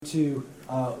to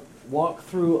walk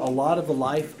through a lot of the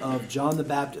life of John the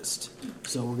Baptist.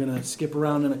 So we're going to skip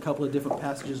around in a couple of different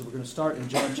passages. We're going to start in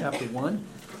John chapter 1.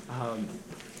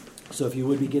 So if you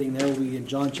would be getting there, we'll be in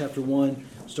John chapter 1,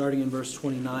 starting in verse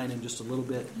 29 in just a little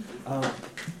bit.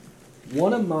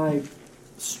 One of my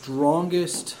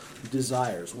strongest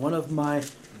desires, one of my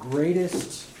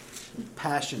greatest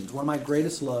passions, one of my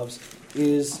greatest loves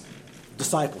is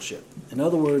discipleship. In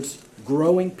other words,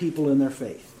 growing people in their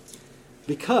faith.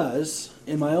 Because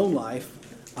in my own life,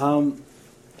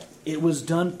 it was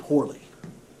done poorly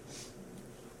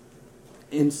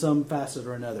in some facet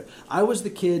or another. I was the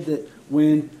kid that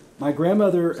when my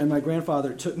grandmother and my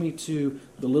grandfather took me to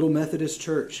the Little Methodist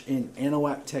Church in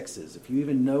Anahuac, Texas. If you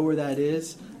even know where that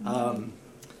is,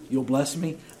 you'll bless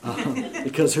me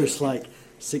because there's like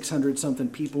 600-something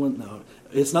people. No,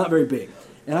 it's not very big.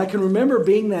 And I can remember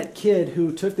being that kid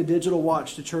who took the digital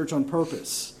watch to church on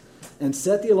purpose and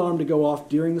set the alarm to go off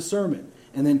during the sermon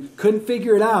and then couldn't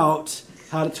figure it out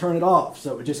how to turn it off.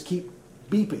 So it would just keep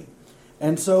beeping.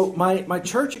 And so my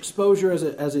church exposure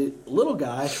as a little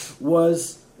guy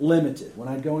was limited. When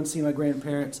I'd go and see my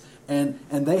grandparents, and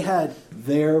they had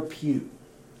their pew.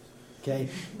 Okay?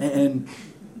 And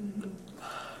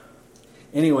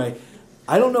anyway,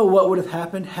 I don't know what would have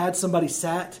happened had somebody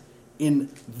sat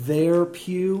in their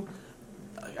pew.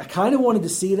 I kind of wanted to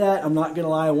see that. I'm not going to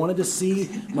lie. I wanted to see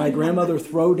my grandmother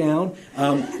throw down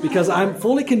because I'm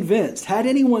fully convinced had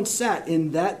anyone sat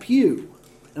in that pew,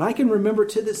 and I can remember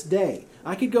to this day,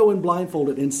 I could go in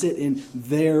blindfolded and sit in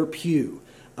their pew.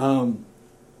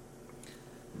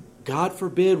 God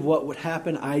forbid what would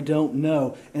happen, I don't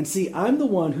know. And see, I'm the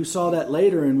one who saw that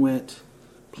later and went,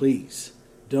 please,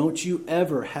 don't you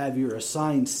ever have your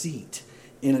assigned seat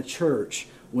in a church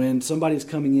when somebody's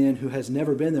coming in who has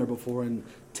never been there before and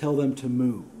tell them to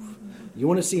move. You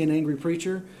want to see an angry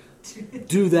preacher?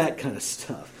 Do that kind of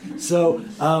stuff. So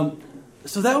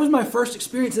that was my first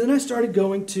experience. And then I started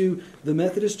going to the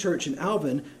Methodist Church in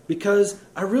Alvin because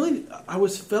I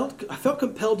felt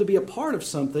compelled to be a part of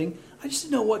something. I just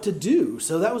didn't know what to do.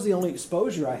 So that was the only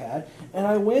exposure I had. And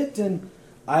I went and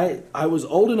I was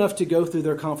old enough to go through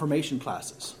their confirmation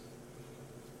classes.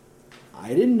 I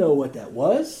didn't know what that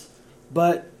was,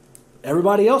 but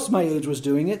everybody else my age was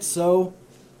doing it. So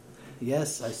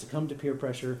yes, I succumbed to peer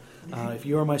pressure. If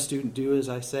you are my student, do as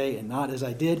I say and not as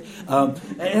I did. And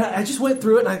I just went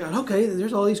through it and I got, okay,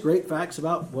 there's all these great facts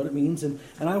about what it means. And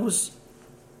that was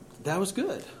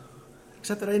good.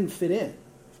 Except that I didn't fit in.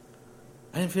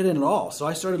 I didn't fit in at all. So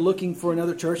I started looking for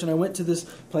another church, and I went to this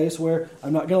place where,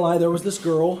 I'm not going to lie, there was this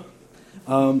girl.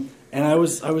 And I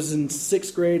was in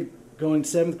 6th grade, going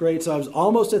 7th grade, so I was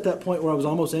almost at that point where I was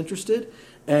almost interested.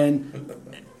 And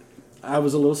I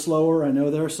was a little slower. I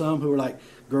know there are some who are like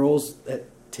girls at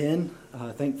 10.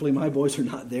 Thankfully, my boys are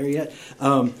not there yet.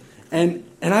 And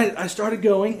I started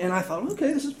going, and I thought,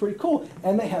 okay, this is pretty cool.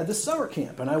 And they had this summer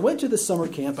camp. And I went to this summer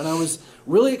camp, and I was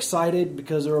really excited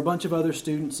because there were a bunch of other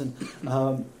students. And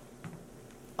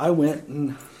I went,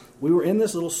 and we were in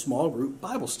this little small group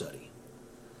Bible study.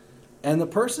 And the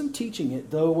person teaching it,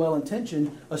 though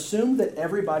well-intentioned, assumed that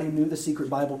everybody knew the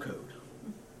secret Bible code.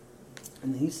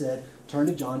 And he said, turn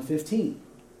to John 15.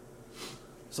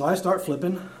 So I start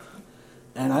flipping,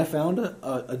 and I found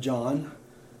a John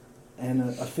and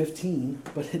a 15,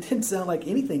 but it didn't sound like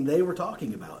anything they were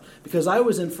talking about. Because I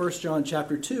was in 1 John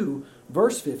chapter 2,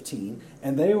 verse 15,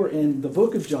 and they were in the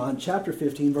book of John, chapter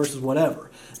 15, verses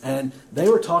whatever. And they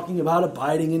were talking about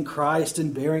abiding in Christ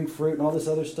and bearing fruit and all this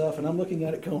other stuff, and I'm looking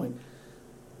at it going,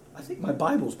 I think my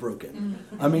Bible's broken.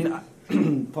 I mean,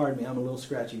 pardon me, I'm a little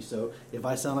scratchy, so if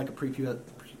I sound like a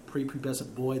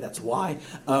prepubescent boy, that's why.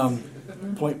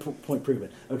 Point proven.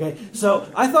 Okay, so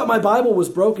I thought my Bible was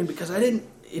broken because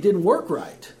it didn't work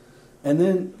right. And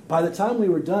then by the time we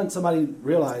were done, somebody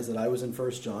realized that I was in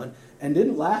 1 John and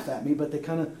didn't laugh at me, but they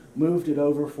kind of moved it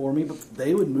over for me. But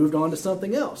they would moved on to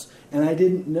something else, and I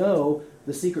didn't know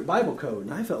the secret Bible code,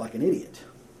 and I felt like an idiot.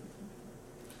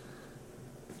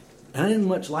 And I didn't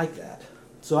much like that.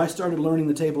 So I started learning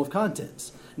the table of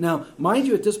contents. Now, mind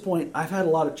you, at this point, I've had a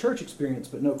lot of church experience,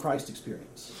 but no Christ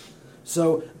experience.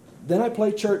 So then I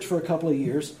played church for a couple of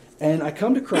years, and I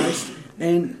come to Christ,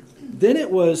 and then it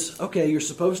was, okay, you're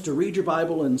supposed to read your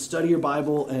Bible and study your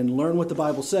Bible and learn what the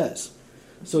Bible says.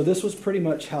 So this was pretty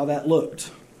much how that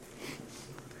looked.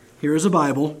 Here is a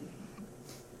Bible.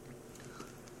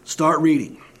 Start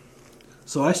reading.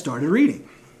 So I started reading.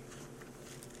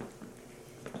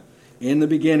 In the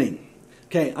beginning.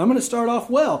 Okay, I'm going to start off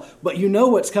well, but you know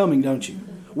what's coming, don't you?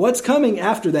 What's coming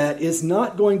after that is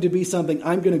not going to be something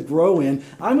I'm going to grow in.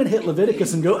 I'm going to hit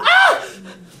Leviticus and go, ah!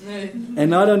 and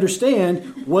not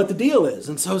understand what the deal is.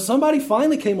 And so somebody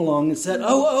finally came along and said,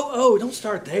 oh, don't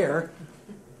start there.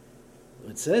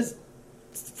 It says,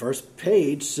 it's the first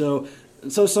page, so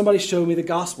somebody showed me the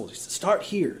Gospels. He said, start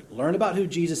here, learn about who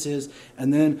Jesus is,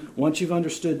 and then once you've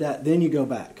understood that, then you go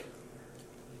back.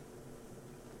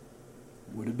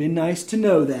 Would have been nice to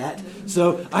know that.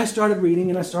 So I started reading,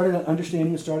 and I started understanding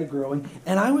and started growing.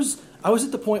 And I was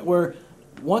at the point where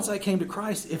once I came to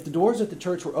Christ, if the doors at the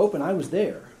church were open, I was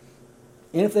there.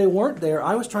 And if they weren't there,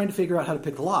 I was trying to figure out how to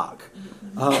pick the lock.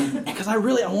 Because I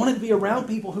wanted to be around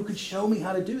people who could show me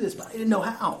how to do this, but I didn't know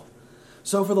how.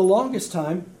 So for the longest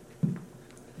time,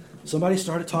 somebody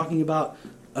started talking about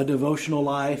a devotional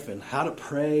life and how to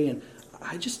pray, and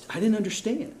I didn't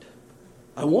understand.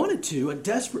 I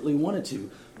desperately wanted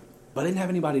to, but I didn't have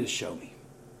anybody to show me.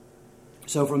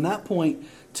 So from that point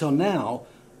till now,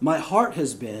 my heart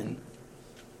has been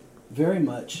very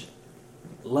much,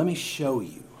 let me show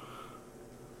you.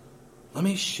 Let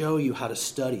me show you how to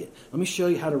study it. Let me show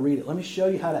you how to read it. Let me show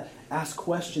you how to ask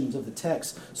questions of the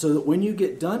text so that when you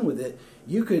get done with it,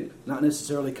 you could not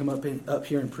necessarily come up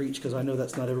here and preach, because I know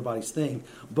that's not everybody's thing,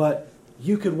 but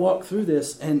you could walk through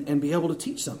this and be able to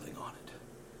teach something on it.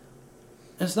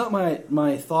 And it's not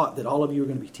my thought that all of you are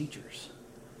going to be teachers,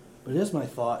 but it is my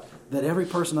thought that every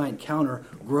person I encounter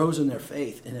grows in their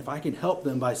faith. And if I can help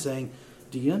them by saying,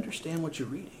 do you understand what you're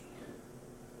reading?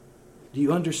 Do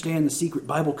you understand the secret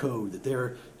Bible code, that there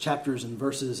are chapters and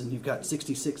verses and you've got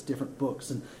 66 different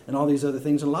books and all these other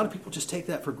things? And a lot of people just take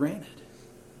that for granted.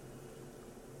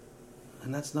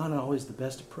 And that's not always the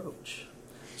best approach.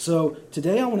 So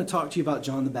today I want to talk to you about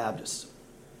John the Baptist.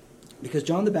 Because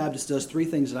John the Baptist does three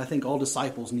things that I think all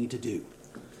disciples need to do.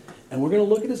 And we're going to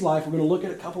look at his life. We're going to look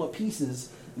at a couple of pieces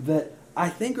that I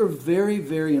think are very,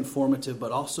 very informative,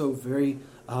 but also very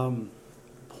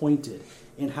pointed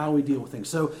in how we deal with things.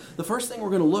 So the first thing we're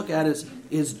going to look at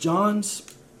is John's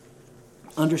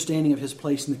understanding of his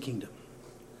place in the kingdom.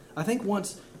 I think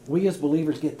once we as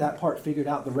believers get that part figured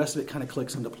out, the rest of it kind of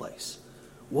clicks into place.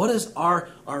 What is our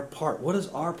part? What is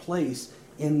our place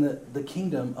in the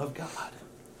kingdom of God?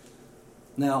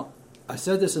 Now, I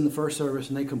said this in the first service,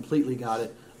 and they completely got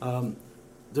it.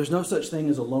 There's no such thing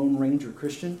as a Lone Ranger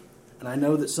Christian. And I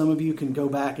know that some of you can go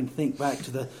back and think back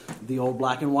to the old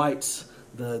black and whites,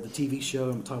 the TV show.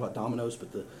 I'm talking about Dominoes,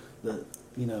 but the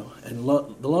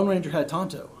Lone Ranger had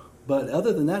Tonto. But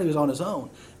other than that, he was on his own.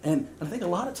 And I think a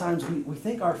lot of times we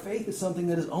think our faith is something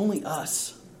that is only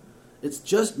us. It's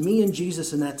just me and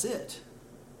Jesus, and that's it.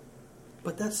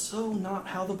 But that's so not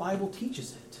how the Bible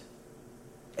teaches it.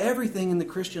 Everything in the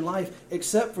Christian life,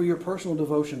 except for your personal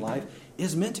devotion life,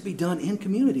 is meant to be done in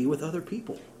community with other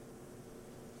people.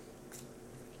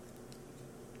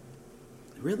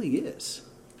 It really is.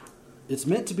 It's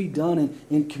meant to be done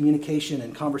in communication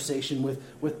and conversation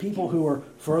with people who are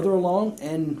further along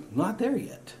and not there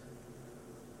yet.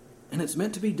 And it's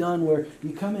meant to be done where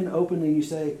you come in openly and you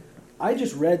say, I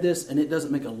just read this and it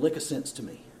doesn't make a lick of sense to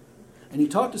me. And you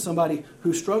talk to somebody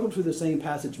who struggled through the same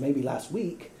passage maybe last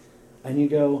week, and you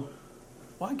go,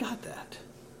 well, I got that.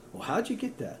 Well, how'd you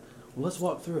get that? Well, let's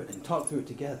walk through it and talk through it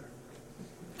together.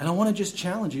 And I want to just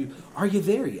challenge you, are you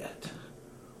there yet?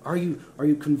 Are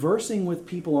you conversing with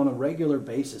people on a regular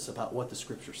basis about what the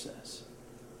Scripture says?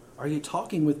 Are you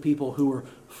talking with people who are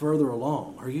further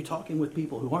along? Are you talking with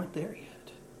people who aren't there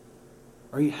yet?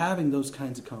 Are you having those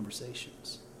kinds of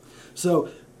conversations? So,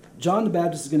 John the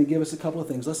Baptist is going to give us a couple of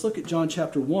things. Let's look at John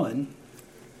chapter 1,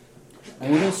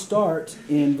 and we're going to start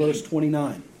in verse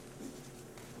 29.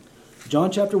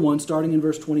 John chapter 1, starting in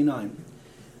verse 29.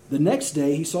 The next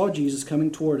day he saw Jesus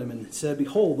coming toward him and said,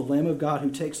 Behold, the Lamb of God who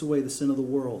takes away the sin of the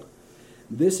world.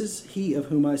 This is he of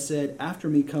whom I said, After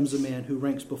me comes a man who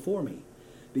ranks before me,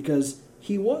 because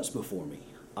he was before me.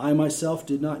 I myself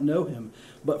did not know him,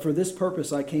 but for this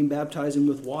purpose I came baptizing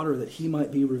with water, that he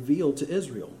might be revealed to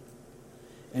Israel.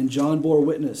 And John bore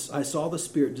witness, I saw the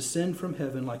Spirit descend from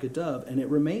heaven like a dove, and it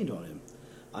remained on him.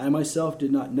 I myself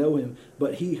did not know him,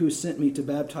 but he who sent me to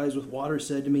baptize with water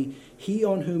said to me, He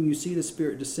on whom you see the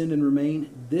Spirit descend and remain,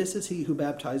 this is he who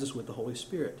baptizes with the Holy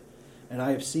Spirit. And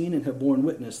I have seen and have borne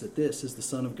witness that this is the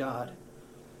Son of God.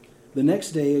 The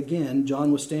next day again,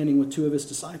 John was standing with two of his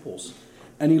disciples.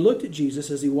 And he looked at Jesus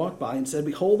as he walked by and said,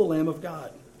 Behold the Lamb of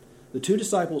God. The two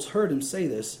disciples heard him say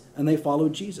this, and they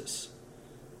followed Jesus.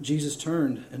 Jesus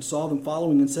turned and saw them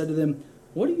following and said to them,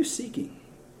 What are you seeking?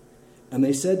 And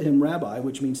they said to him, Rabbi,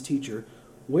 which means teacher,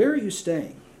 where are you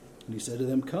staying? And he said to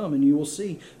them, Come, and you will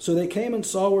see. So they came and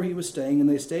saw where he was staying, and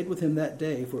they stayed with him that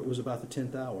day, for it was about the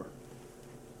 10th hour.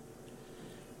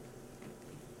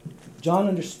 John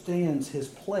understands his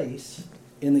place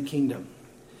in the kingdom.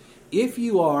 if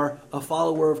you are a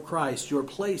follower of Christ, your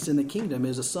place in the kingdom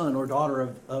is a son or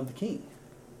daughter of the king.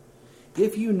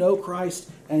 If you know Christ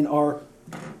and are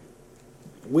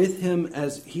with him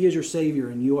as he is your Savior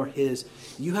and you are his,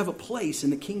 you have a place in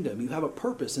the kingdom. You have a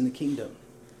purpose in the kingdom.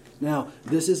 Now,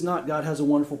 this is not God has a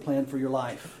wonderful plan for your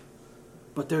life.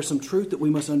 But there's some truth that we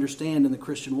must understand in the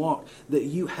Christian walk, that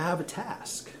you have a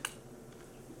task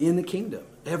in the kingdom.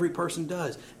 Every person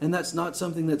does. And that's not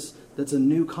something that's a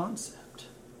new concept.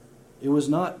 It was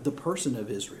not the person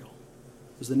of Israel.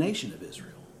 It was the nation of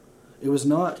Israel. It was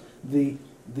not the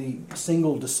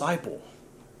single disciple.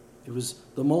 It was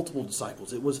the multiple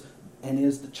disciples. It was and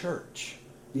is the church.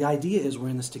 The idea is we're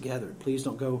in this together. Please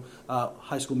don't go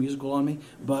High School Musical on me,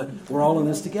 but we're all in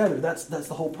this together. That's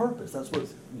the whole purpose. That's what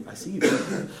I see you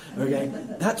doing. Okay,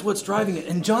 that's what's driving it.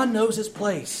 And John knows his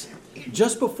place.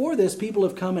 Just before this, people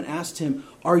have come and asked him,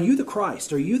 "Are you the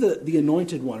Christ? Are you the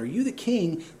anointed one? Are you the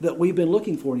king that we've been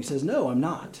looking for?" And he says, "No, I'm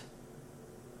not.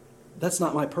 That's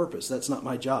not my purpose. That's not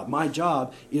my job. My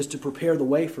job is to prepare the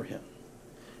way for him."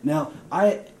 Now,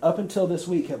 I, up until this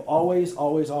week, have always,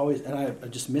 and I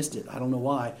just missed it. I don't know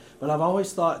why. But I've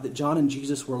always thought that John and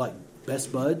Jesus were like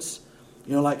best buds.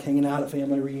 You know, like hanging out at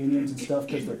family reunions and stuff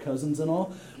because they're cousins and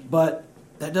all. But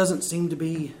that doesn't seem to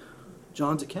be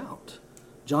John's account.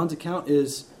 John's account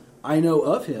is, I know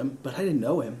of him, but I didn't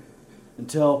know him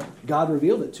until God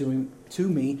revealed it to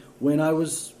me when I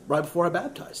was, right before I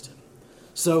baptized him.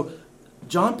 So,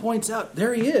 John points out,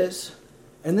 there he is.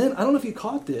 And then, I don't know if you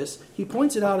caught this, he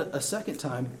points it out a second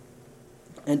time,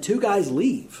 and two guys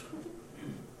leave.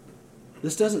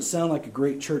 This doesn't sound like a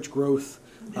great church growth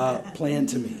plan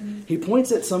to me. He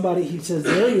points at somebody, he says,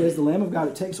 there he is, the Lamb of God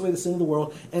that takes away the sin of the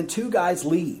world, and two guys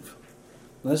leave.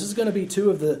 Now, this is going to be two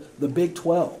of the Big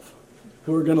 12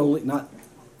 who are going to leave, not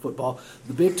football,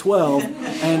 the Big 12,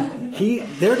 and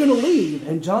they're going to leave,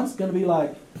 and John's going to be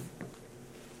like,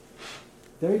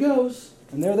 there he goes.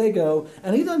 And there they go.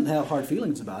 And he doesn't have hard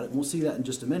feelings about it. And we'll see that in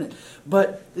just a minute.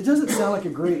 But it doesn't sound like a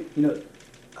great,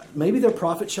 maybe they're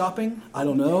profit shopping. I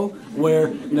don't know. Where,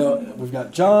 we've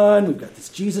got John. We've got this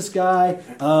Jesus guy.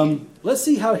 Let's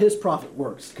see how his profit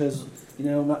works. Because,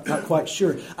 I'm not quite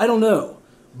sure. I don't know.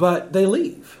 But they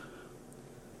leave.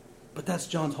 But that's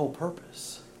John's whole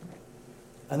purpose.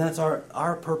 And that's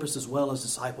our purpose as well as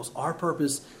disciples. Our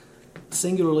purpose,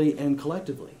 singularly and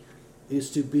collectively, is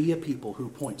to be a people who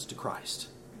points to Christ.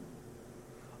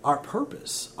 Our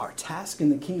purpose, our task in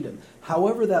the kingdom,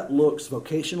 however that looks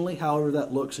vocationally, however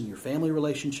that looks in your family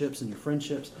relationships and your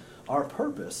friendships, our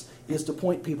purpose is to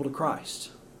point people to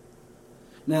Christ.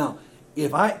 Now,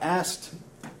 if I asked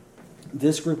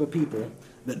this group of people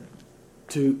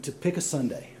to pick a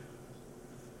Sunday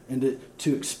and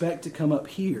to expect to come up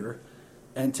here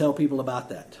and tell people about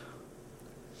that,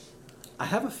 I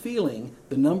have a feeling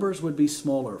the numbers would be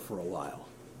smaller for a while.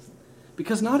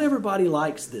 Because not everybody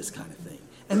likes this kind of thing.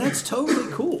 And that's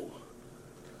totally cool.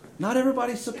 Not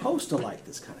everybody's supposed to like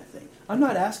this kind of thing. I'm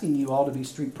not asking you all to be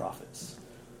street prophets.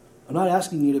 I'm not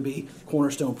asking you to be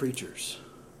cornerstone preachers.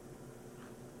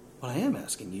 What I am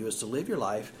asking you is to live your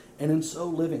life, and in so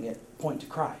living it, point to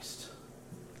Christ.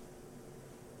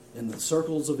 In the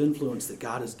circles of influence that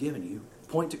God has given you,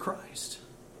 point to Christ.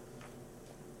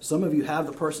 Some of you have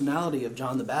the personality of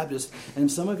John the Baptist,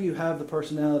 and some of you have the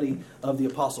personality of the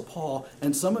Apostle Paul,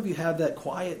 and some of you have that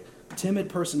quiet, timid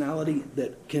personality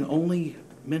that can only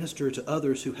minister to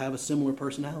others who have a similar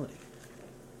personality.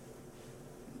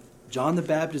 John the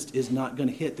Baptist is not going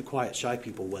to hit the quiet, shy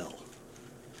people well.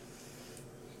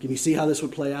 Can you see how this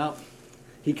would play out?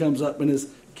 He comes up in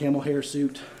his camel hair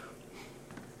suit,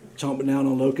 chomping down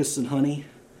on locusts and honey,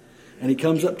 and he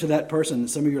comes up to that person, and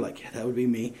some of you are like, yeah, that would be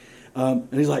me. And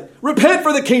he's like, repent,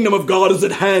 for the kingdom of God is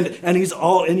at hand. And he's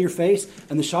all in your face.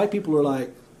 And the shy people are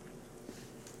like,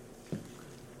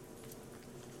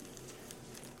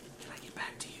 can I get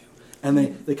back to you? And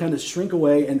they kind of shrink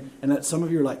away. And some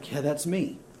of you are like, yeah, that's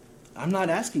me. I'm not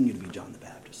asking you to be John the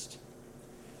Baptist.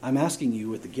 I'm asking you,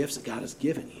 with the gifts that God has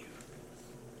given you,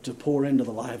 to pour into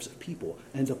the lives of people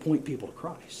and to point people to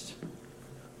Christ.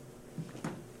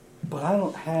 But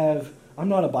I'm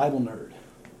not a Bible nerd.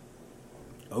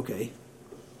 Okay.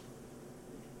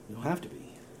 You don't have to be.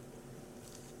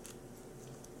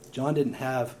 John didn't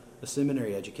have a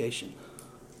seminary education.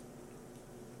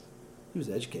 He was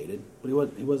educated, but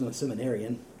he wasn't a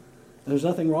seminarian. And there's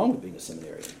nothing wrong with being a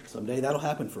seminarian. Someday that'll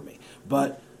happen for me.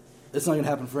 But it's not going to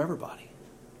happen for everybody.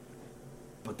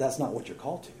 But that's not what you're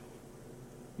called to.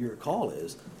 Your call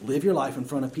is live your life in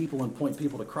front of people and point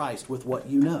people to Christ with what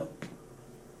you know.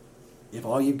 If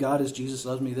all you've got is Jesus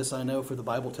loves me, this I know, for the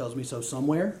Bible tells me so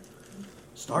somewhere,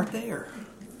 start there.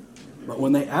 But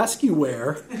when they ask you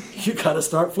where, you got to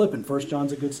start flipping. 1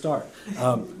 John's a good start.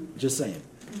 Just saying.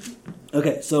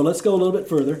 Okay, so let's go a little bit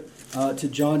further to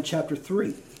John chapter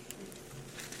 3.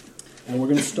 And we're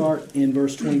going to start in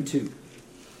verse 22.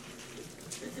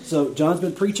 So John's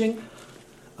been preaching.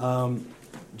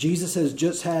 Jesus has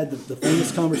just had the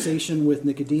famous conversation with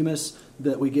Nicodemus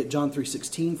that we get John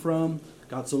 3:16 from.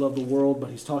 God so loved the world, but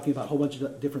he's talking about a whole bunch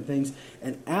of different things.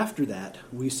 And after that,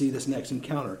 we see this next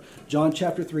encounter. John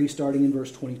chapter 3, starting in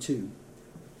verse 22.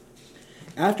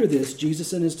 After this,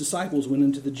 Jesus and his disciples went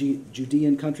into the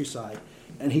Judean countryside,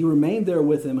 and he remained there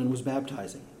with them and was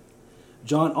baptizing.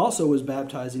 John also was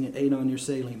baptizing at Aenon near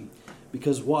Salim,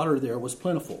 because water there was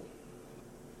plentiful.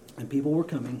 And people were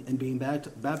coming and being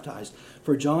baptized,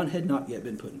 for John had not yet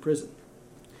been put in prison.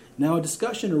 Now a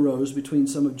discussion arose between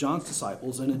some of John's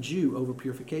disciples and a Jew over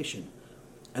purification.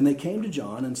 And they came to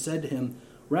John and said to him,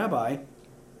 Rabbi,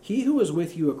 he who was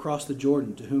with you across the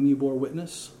Jordan, to whom you bore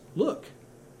witness, look,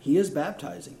 he is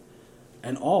baptizing,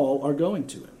 and all are going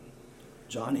to him.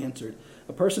 John answered,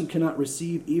 a person cannot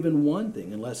receive even one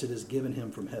thing unless it is given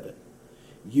him from heaven.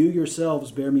 You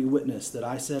yourselves bear me witness that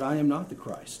I said I am not the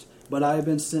Christ, but I have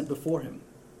been sent before him.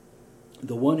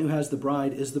 The one who has the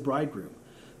bride is the bridegroom.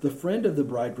 The friend of the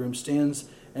bridegroom stands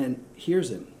and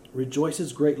hears him,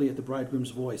 rejoices greatly at the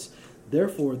bridegroom's voice.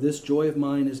 Therefore, this joy of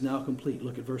mine is now complete.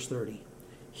 Look at verse 30.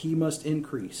 He must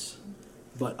increase,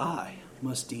 but I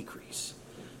must decrease.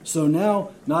 So now,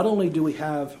 not only do we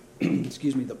have,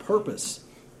 the purpose,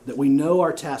 that we know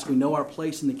our task, we know our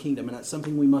place in the kingdom, and that's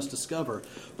something we must discover,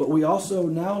 but we also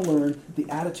now learn the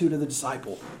attitude of the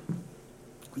disciple,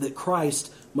 that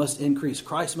Christ must increase.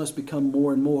 Christ must become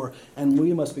more and more, and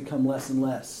we must become less and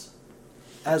less.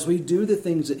 As we do the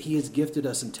things that he has gifted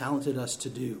us and talented us to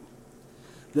do,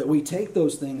 that we take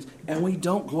those things and we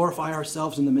don't glorify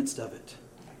ourselves in the midst of it.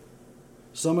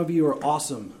 Some of you are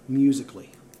awesome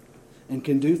musically and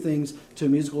can do things to a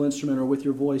musical instrument or with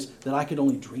your voice that I could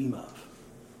only dream of.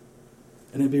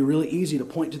 And it'd be really easy to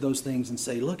point to those things and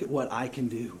say, look at what I can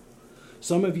do.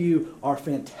 Some of you are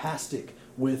fantastic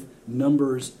with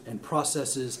numbers and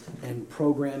processes and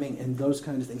programming and those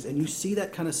kinds of things. And you see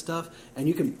that kind of stuff and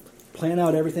you can plan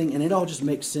out everything and it all just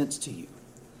makes sense to you.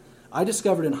 I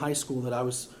discovered in high school that I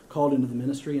was called into the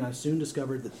ministry, and I soon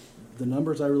discovered that the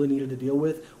numbers I really needed to deal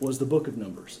with was the book of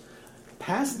Numbers.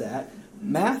 Past that,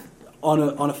 math on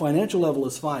a financial level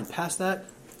is fine. Past that,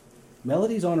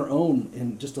 Melody's on her own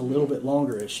in just a little bit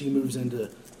longer as she moves into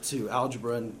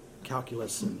algebra and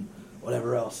calculus and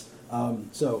whatever else.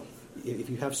 So if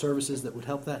you have services that would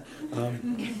help that,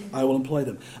 I will employ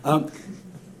them. And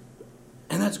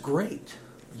that's great.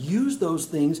 Use those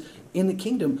things in the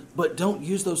kingdom, but don't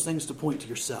use those things to point to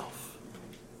yourself.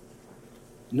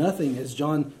 Nothing, as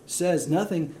John says,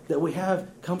 nothing that we have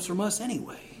comes from us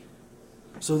anyway.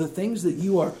 So the things that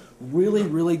you are really,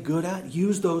 really good at,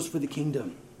 use those for the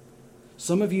kingdom.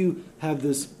 Some of you have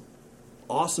this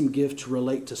awesome gift to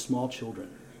relate to small children.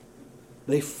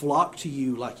 They flock to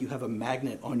you like you have a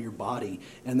magnet on your body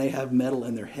and they have metal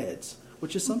in their heads,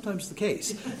 which is sometimes the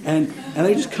case. And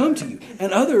they just come to you.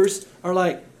 And others are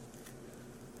like,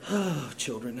 oh,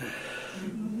 children,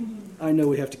 I know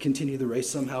we have to continue the race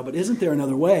somehow, but isn't there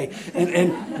another way?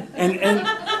 And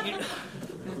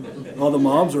all the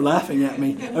moms are laughing at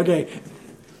me. Okay,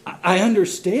 I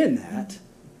understand that,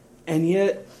 and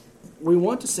yet we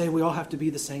want to say we all have to be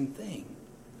the same thing.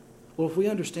 Well, if we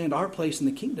understand our place in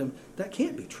the kingdom, that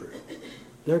can't be true.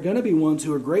 There are going to be ones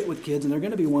who are great with kids, and there are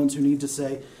going to be ones who need to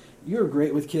say, you're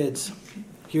great with kids,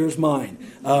 here's mine.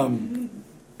 And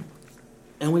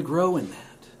we grow in that.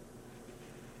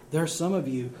 There are some of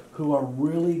you who are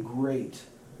really great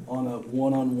on a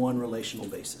one-on-one relational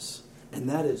basis, and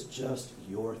that is just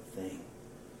your thing.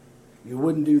 You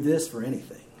wouldn't do this for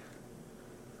anything.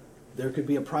 There could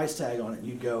be a price tag on it, and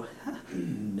you'd go,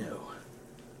 no.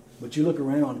 But you look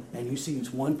around, and you see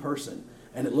it's one person,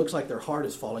 and it looks like their heart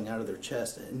is falling out of their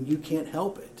chest, and you can't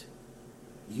help it.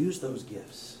 Use those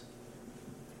gifts,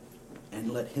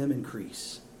 and let him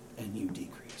increase, and you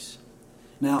decrease.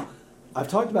 Now, I've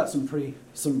talked about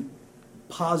some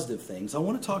positive things. I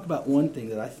want to talk about one thing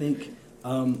that I think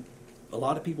a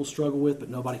lot of people struggle with, but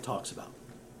nobody talks about.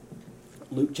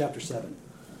 Luke chapter 7.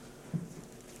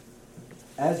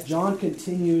 As John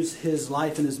continues his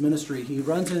life and his ministry, he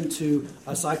runs into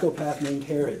a psychopath named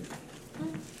Herod.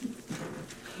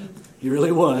 He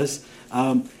really was.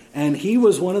 And he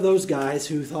was one of those guys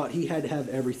who thought he had to have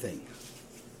everything.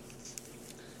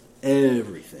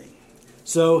 Everything.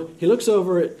 So he looks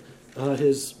over at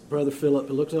his brother Philip,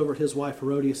 and looks over at his wife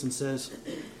Herodias and says,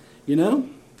 you know,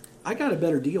 I got a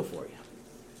better deal for you.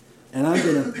 And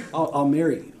I'll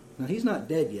marry you. Now, he's not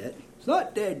dead yet. He's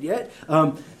not dead yet.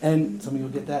 And some of you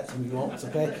will get that, some of you won't. It's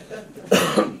okay.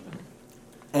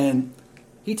 And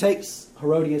he takes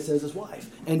Herodias as his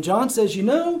wife. And John says,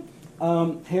 Herod,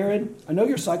 I know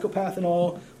you're a psychopath and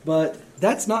all, but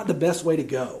that's not the best way to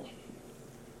go.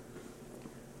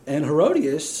 And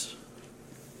Herodias,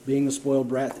 being the spoiled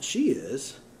brat that she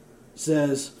is,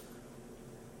 says,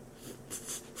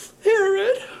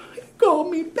 Herod, you called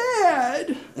me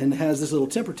bad, and has this little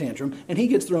temper tantrum, and he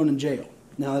gets thrown in jail.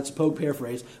 Now, that's a Pope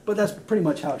paraphrase, but that's pretty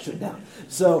much how it shook down.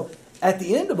 So, at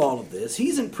the end of all of this,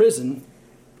 he's in prison,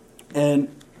 and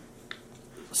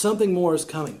something more is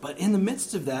coming. But in the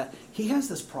midst of that, he has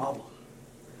this problem.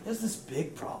 He has this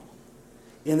big problem,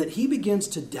 in that he begins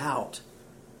to doubt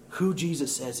who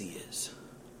Jesus says he is.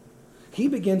 He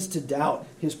begins to doubt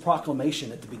his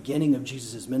proclamation at the beginning of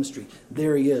Jesus' ministry.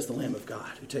 There he is, the Lamb of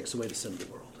God, who takes away the sin of the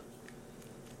world.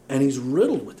 And he's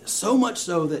riddled with this, so much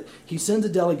so that he sends a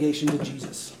delegation to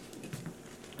Jesus.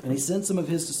 And he sends some of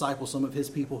his disciples, some of his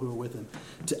people who are with him,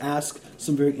 to ask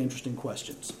some very interesting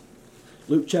questions.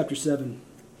 Luke chapter 7,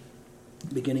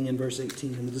 beginning in verse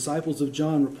 18. And the disciples of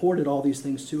John reported all these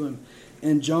things to him.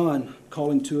 And John,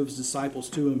 calling two of his disciples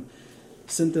to him,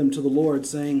 sent them to the Lord,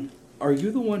 saying, Are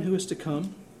you the one who is to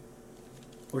come,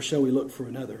 or shall we look for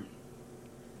another?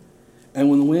 And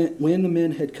when the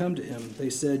men had come to him, they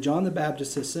said, John the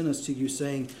Baptist has sent us to you,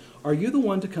 saying, Are you the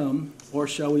one to come, or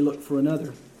shall we look for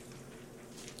another?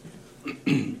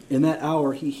 In that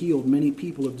hour he healed many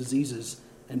people of diseases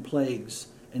and plagues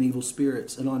and evil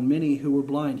spirits, and on many who were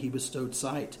blind he bestowed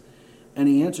sight. And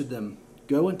he answered them,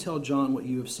 Go and tell John what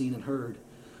you have seen and heard.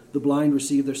 The blind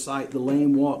receive their sight, the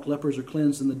lame walk, lepers are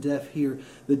cleansed, and the deaf hear.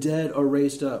 The dead are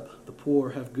raised up, the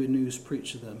poor have good news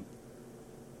preached to them.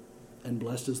 And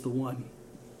blessed is the one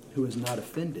who is not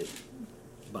offended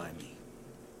by me.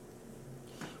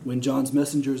 When John's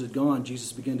messengers had gone,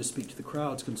 Jesus began to speak to the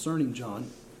crowds concerning John.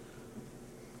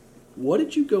 What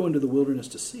did you go into the wilderness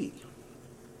to see?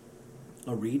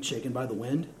 A reed shaken by the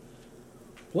wind?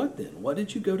 What then? What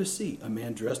did you go to see? A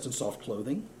man dressed in soft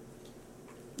clothing?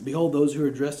 Behold, those who are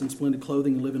dressed in splendid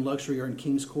clothing and live in luxury are in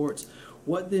king's courts.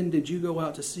 What then did you go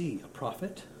out to see? A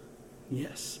prophet?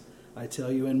 Yes, I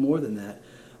tell you, and more than that.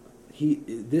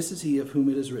 This is he of whom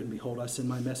it is written, Behold, I send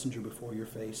my messenger before your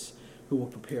face, who will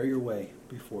prepare your way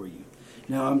before you.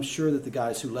 Now, I'm sure that the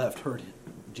guys who left heard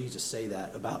Jesus say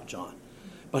that about John.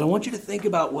 But I want you to think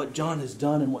about what John has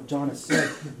done and what John has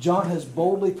said. John has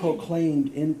boldly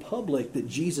proclaimed in public that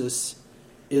Jesus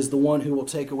is the one who will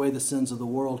take away the sins of the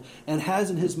world, and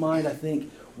has in his mind, I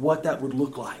think, what that would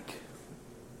look like.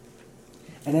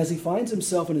 And as he finds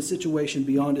himself in a situation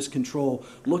beyond his control,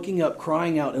 looking up,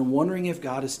 crying out, and wondering if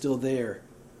God is still there,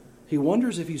 he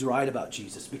wonders if he's right about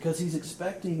Jesus, because he's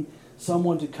expecting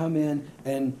someone to come in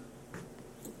and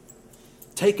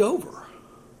take over,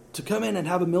 to come in and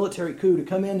have a military coup, to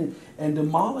come in and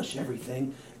demolish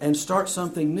everything and start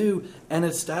something new and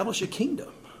establish a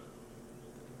kingdom.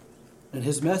 And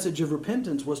his message of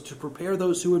repentance was to prepare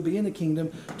those who would be in the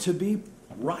kingdom to be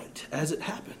right as it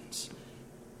happens.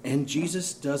 And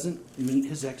Jesus doesn't meet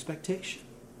his expectation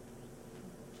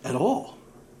at all.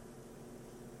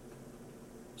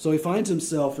 So he finds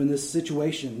himself in this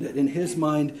situation that in his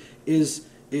mind is,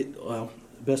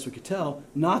 best we could tell,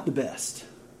 not the best.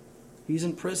 He's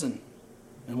in prison,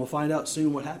 and we'll find out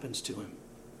soon what happens to him.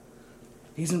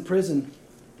 He's in prison,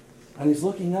 and he's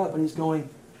looking up and he's going,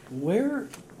 Where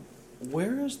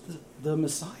is the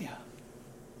Messiah?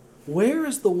 Where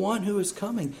is the one who is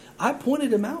coming? I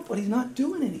pointed him out, but he's not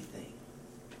doing anything.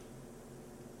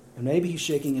 And maybe he's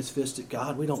shaking his fist at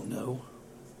God. We don't know.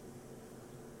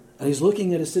 And he's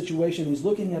looking at a situation, he's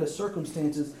looking at his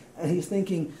circumstances, and he's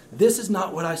thinking, this is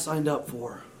not what I signed up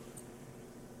for.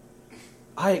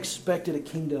 I expected a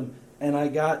kingdom, and I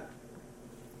got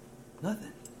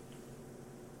nothing.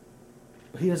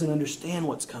 But he doesn't understand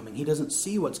what's coming. He doesn't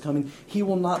see what's coming. He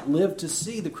will not live to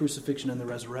see the crucifixion and the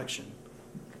resurrection.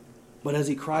 But as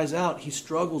he cries out, he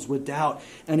struggles with doubt,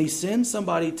 and he sends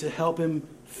somebody to help him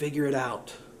figure it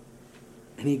out.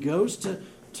 And he goes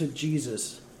to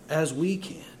Jesus, as we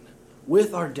can,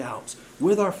 with our doubts,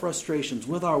 with our frustrations,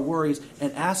 with our worries,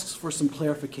 and asks for some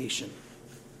clarification.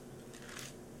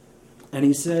 And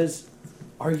he says,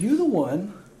 Are you the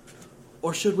one,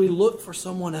 or should we look for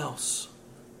someone else?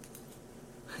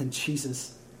 And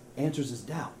Jesus answers his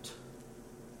doubt.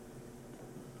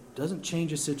 Doesn't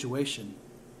change his situation,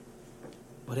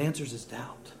 but answers his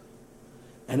doubt.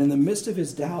 And in the midst of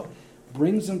his doubt,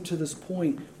 brings him to this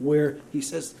point where he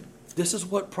says, this is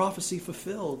what prophecy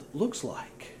fulfilled looks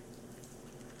like.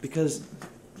 Because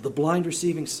the blind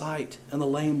receiving sight, and the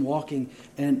lame walking,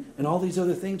 and all these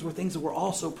other things were things that were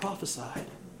also prophesied.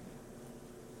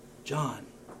 John,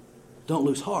 don't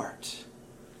lose heart.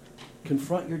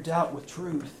 Confront your doubt with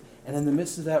truth. And in the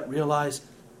midst of that, realize,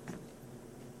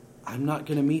 I'm not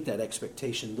going to meet that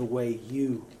expectation the way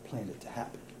you planned it to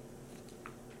happen.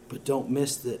 But don't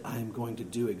miss that I'm going to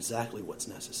do exactly what's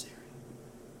necessary.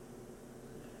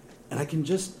 And I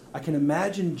can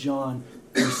imagine John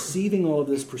receiving all of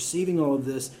this, perceiving all of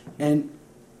this, and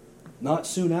not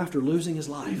soon after losing his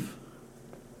life.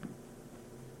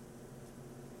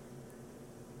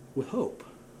 With hope.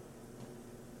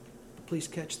 But please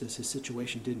catch this, his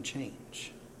situation didn't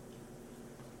change.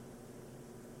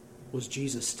 Was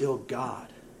Jesus still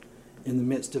God in the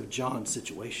midst of John's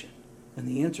situation? And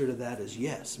the answer to that is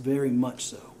yes, very much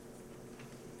so.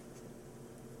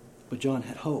 But John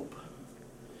had hope.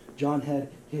 John had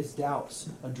his doubts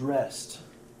addressed.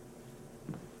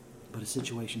 But his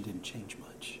situation didn't change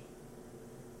much.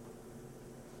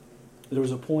 There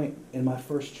was a point in my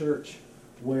first church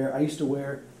where I used to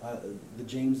wear the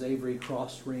James Avery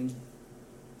cross ring.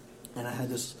 And I had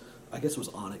this, I guess it was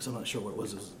onyx, I'm not sure what it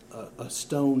was. It was a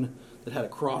stone that had a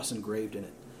cross engraved in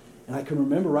it. And I can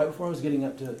remember right before I was getting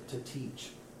up to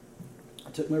teach, I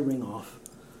took my ring off.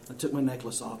 I took my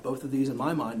necklace off. Both of these in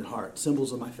my mind and heart,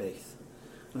 symbols of my faith.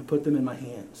 And I put them in my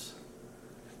hands.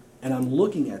 And I'm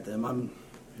looking at them.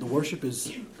 The worship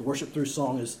through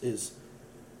song is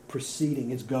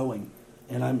proceeding, it's going.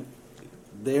 And I'm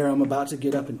about to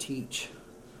get up and teach.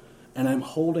 And I'm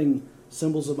holding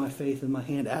symbols of my faith in my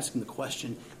hand, asking the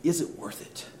question, is it worth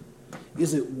it?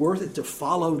 Is it worth it to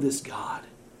follow this God?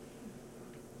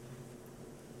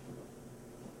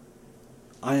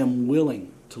 I am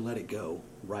willing to let it go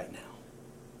right now.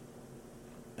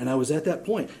 And I was at that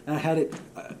point. And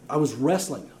I was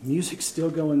wrestling. Music's still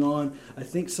going on. I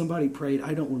think somebody prayed.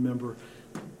 I don't remember.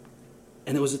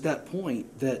 And it was at that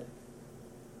point that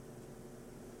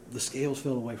the scales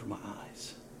fell away from my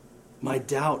eyes. My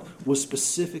doubt was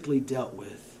specifically dealt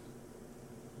with.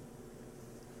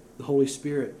 The Holy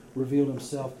Spirit revealed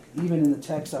himself even in the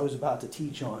text I was about to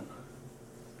teach on.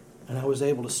 And I was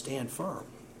able to stand firm.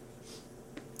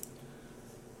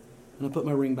 And I put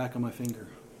my ring back on my finger.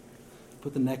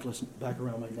 Put the necklace back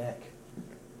around my neck.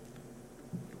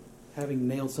 Having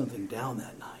nailed something down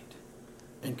that night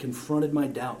and confronted my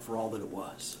doubt for all that it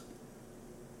was.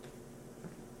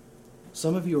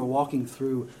 Some of you are walking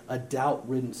through a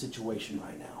doubt-ridden situation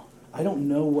right now. I don't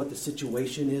know what the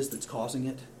situation is that's causing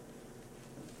it.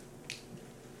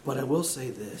 But I will say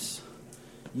this.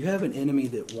 You have an enemy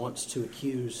that wants to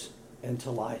accuse and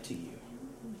to lie to you.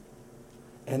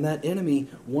 And that enemy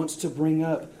wants to bring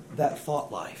up that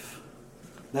thought life,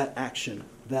 that action,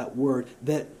 that word,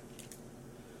 that,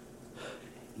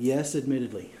 yes,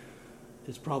 admittedly,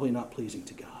 is probably not pleasing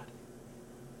to God.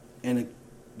 And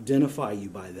identify you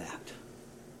by that.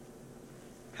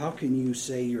 How can you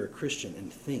say you're a Christian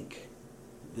and think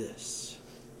this?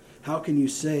 How can you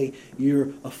say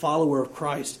you're a follower of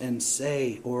Christ and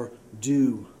say or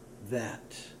do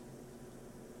that?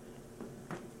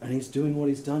 And he's doing what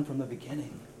he's done from the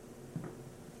beginning.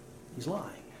 He's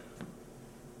lying.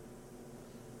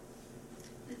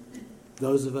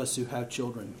 Those of us who have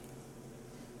children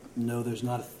know there's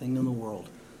not a thing in the world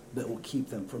that will keep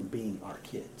them from being our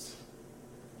kids.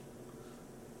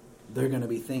 There are going to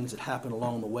be things that happen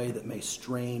along the way that may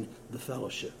strain the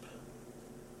fellowship.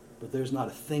 But there's not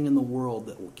a thing in the world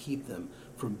that will keep them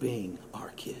from being our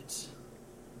kids.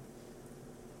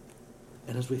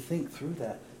 And as we think through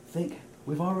that,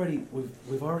 we've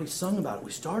already sung about it.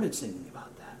 We started singing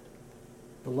about that.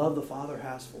 The love the Father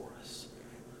has for us.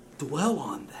 Dwell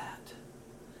on that.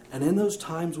 And in those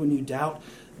times when you doubt,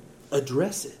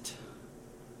 address it.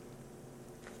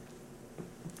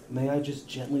 May I just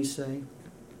gently say,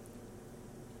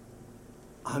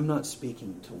 I'm not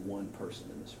speaking to one person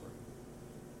in this room.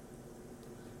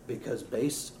 Because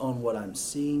based on what I'm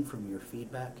seeing from your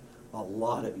feedback, a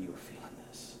lot of you are feeling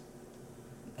this.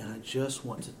 And I just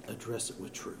want to address it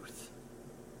with truth.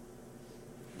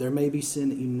 There may be sin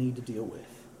that you need to deal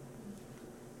with.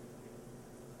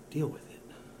 Deal with it.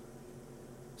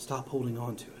 Stop holding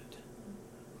on to it.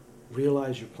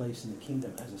 Realize your place in the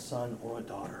kingdom as a son or a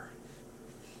daughter.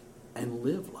 And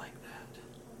live like that.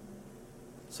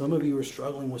 Some of you are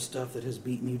struggling with stuff that has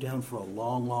beaten you down for a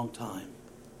long, long time.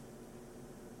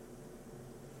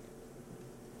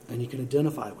 And you can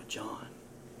identify with John.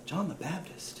 John the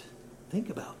Baptist. Think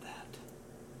about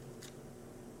that.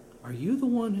 Are you the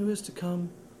one who is to come?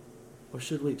 Or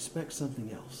should we expect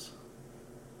something else?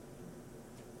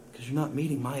 Because you're not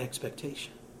meeting my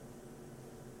expectation.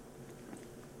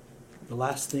 The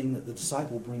last thing that the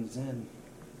disciple brings in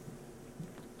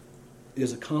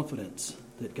is a confidence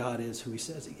that God is who he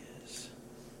says he is.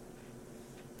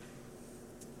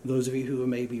 Those of you who have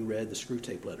maybe read the Screw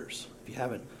Tape Letters, if you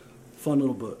haven't, fun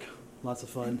little book, lots of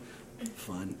fun.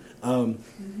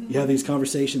 You have these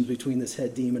conversations between this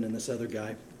head demon and this other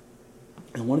guy.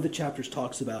 And one of the chapters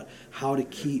talks about how to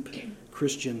keep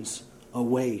Christians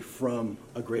away from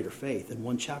a greater faith. And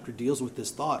one chapter deals with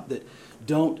this thought that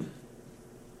don't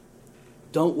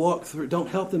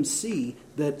help them see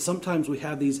that sometimes we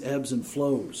have these ebbs and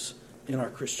flows in our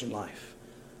Christian life.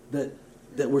 That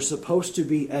we're supposed to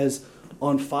be as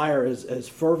on fire, as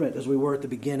fervent as we were at the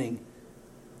beginning,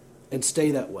 and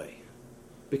stay that way.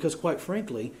 Because quite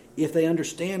frankly, if they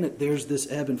understand that there's this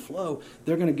ebb and flow,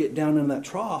 they're going to get down in that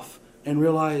trough and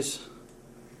realize,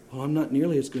 well, I'm not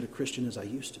nearly as good a Christian as I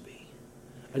used to be.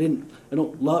 I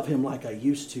don't love him like I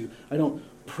used to. I don't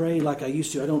pray like I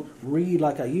used to. I don't read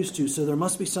like I used to. So there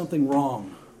must be something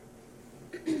wrong.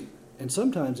 And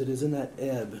sometimes it is in that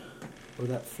ebb or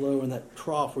that flow and that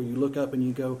trough where you look up and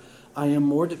you go, I am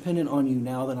more dependent on you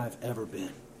now than I've ever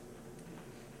been.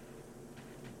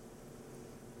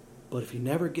 But if you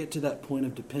never get to that point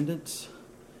of dependence,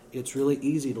 it's really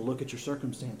easy to look at your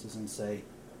circumstances and say,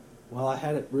 well, I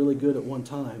had it really good at one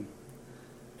time,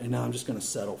 and now I'm just going to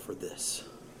settle for this.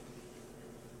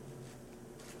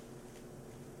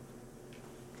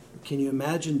 Can you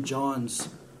imagine John's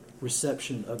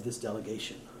reception of this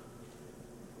delegation?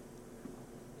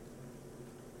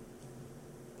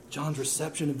 John's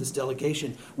reception of this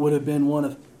delegation would have been one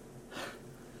of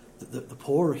the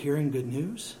poor are hearing good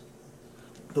news.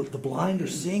 The blind are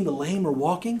seeing, the lame are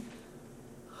walking.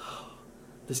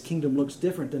 This kingdom looks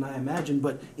different than I imagined,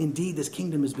 but indeed this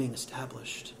kingdom is being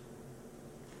established.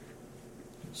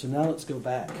 So now let's go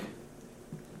back.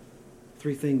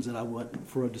 3 things that I want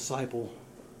for a disciple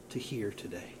to hear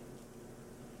today.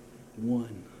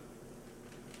 1,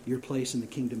 your place in the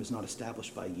kingdom is not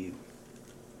established by you.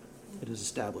 It is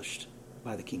established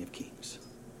by the King of Kings.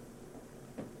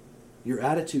 Your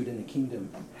attitude in the kingdom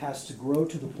has to grow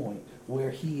to the point where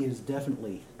he is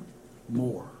definitely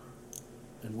more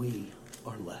and we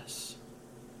are less.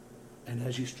 And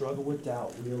as you struggle with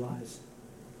doubt, realize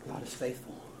God is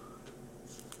faithful.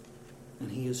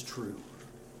 And he is true.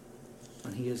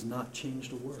 And he has not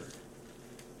changed a word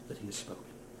that he has spoken.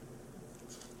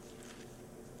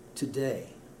 Today,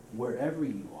 wherever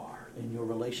you are in your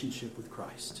relationship with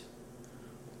Christ,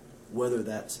 whether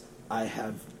that's I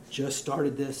have just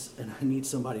started this and I need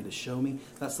somebody to show me,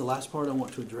 that's the last part I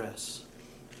want to address.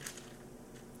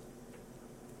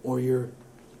 Or you're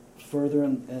further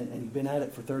and you've been at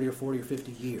it for 30 or 40 or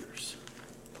 50 years.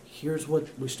 Here's what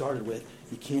we started with.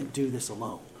 You can't do this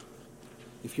alone.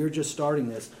 If you're just starting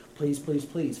this, please, please,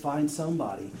 please find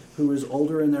somebody who is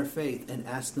older in their faith and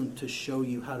ask them to show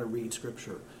you how to read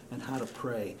Scripture and how to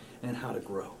pray and how to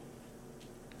grow.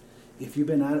 If you've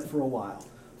been at it for a while,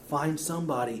 find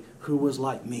somebody who was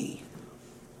like me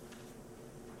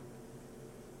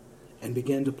and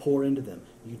begin to pour into them.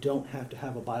 You don't have to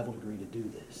have a Bible degree to do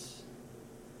this.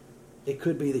 It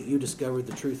could be that you discovered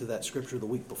the truth of that Scripture the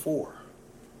week before.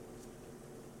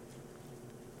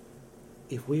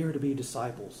 If we are to be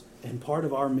disciples, and part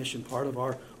of our mission, part of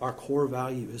our core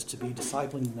value is to be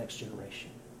discipling the next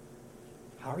generation,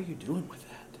 how are you doing with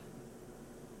that?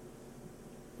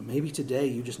 Maybe today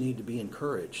you just need to be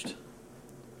encouraged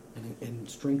and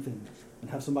strengthened and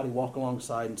have somebody walk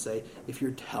alongside and say, if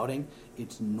you're doubting,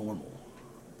 it's normal.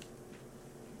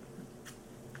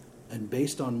 And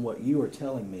based on what you are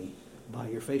telling me by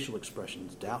your facial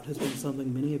expressions, doubt has been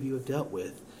something many of you have dealt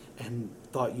with and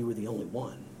thought you were the only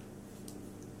one.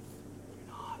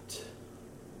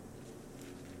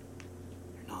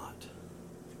 You're not.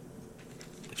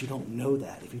 But you don't know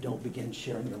that if you don't begin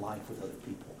sharing your life with other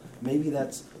people. Maybe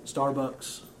that's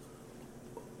Starbucks.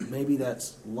 Maybe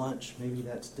that's lunch. Maybe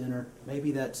that's dinner.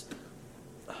 Maybe that's,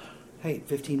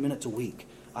 15 minutes a week.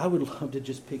 I would love to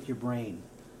just pick your brain.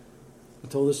 I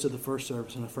told this to the first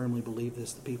service, and I firmly believe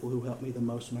this. The people who helped me the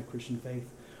most in my Christian faith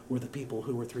were the people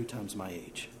who were 3 times my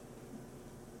age.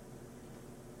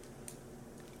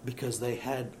 Because they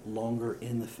had longer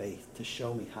in the faith to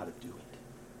show me how to do it.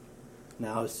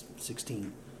 Now I was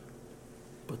 16.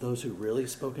 But those who really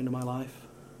spoke into my life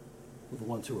were the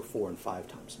ones who were 4 and 5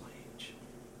 times my age.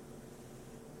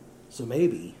 So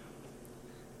maybe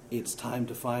it's time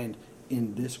to find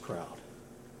in this crowd,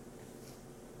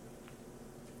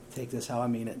 take this how I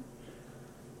mean it,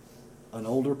 an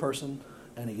older person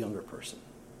and a younger person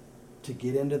to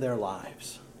get into their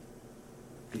lives.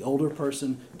 The older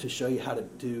person to show you how to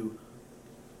do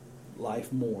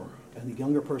life more, and the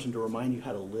younger person to remind you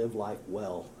how to live life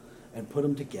well, and put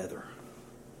them together.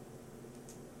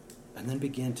 And then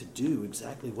begin to do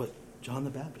exactly what John the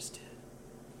Baptist did.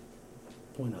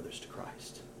 Point others to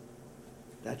Christ.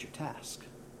 That's your task.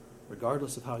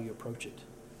 regardless of how you approach it.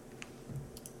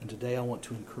 And today I want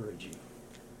to encourage you.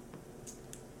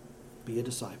 Be a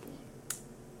disciple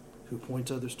who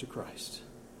points others to Christ,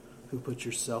 who puts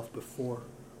yourself before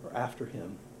or after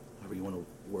him, however you want to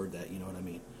word that, you know what I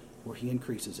mean, where he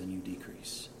increases and you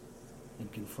decrease, and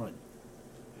confront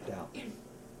doubt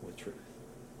with truth.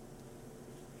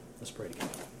 Let's pray together.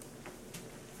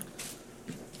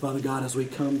 Father God, as we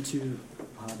come to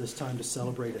this time to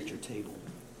celebrate at your table,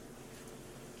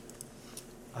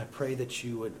 I pray that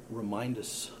you would remind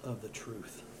us of the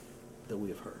truth that we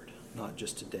have heard, not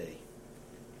just today,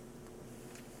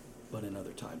 but in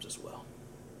other times as well.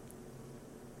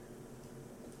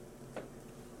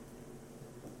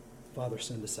 Father,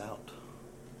 send us out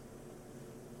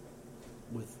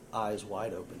with eyes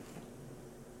wide open.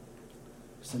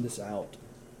 Send us out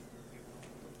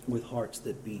with hearts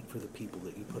that beat for the people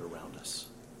that you put around us.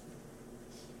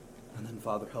 And then,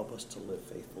 Father, help us to live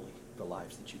faithfully the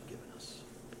lives that you've given us.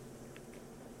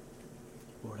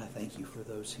 Lord, I thank you for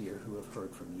those here who have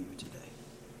heard from you today.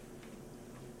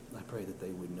 I pray that they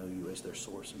would know you as their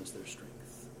source and as their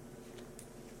strength.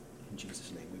 In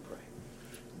Jesus' name we pray.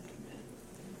 Amen.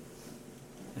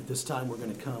 At this time, we're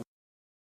going to come.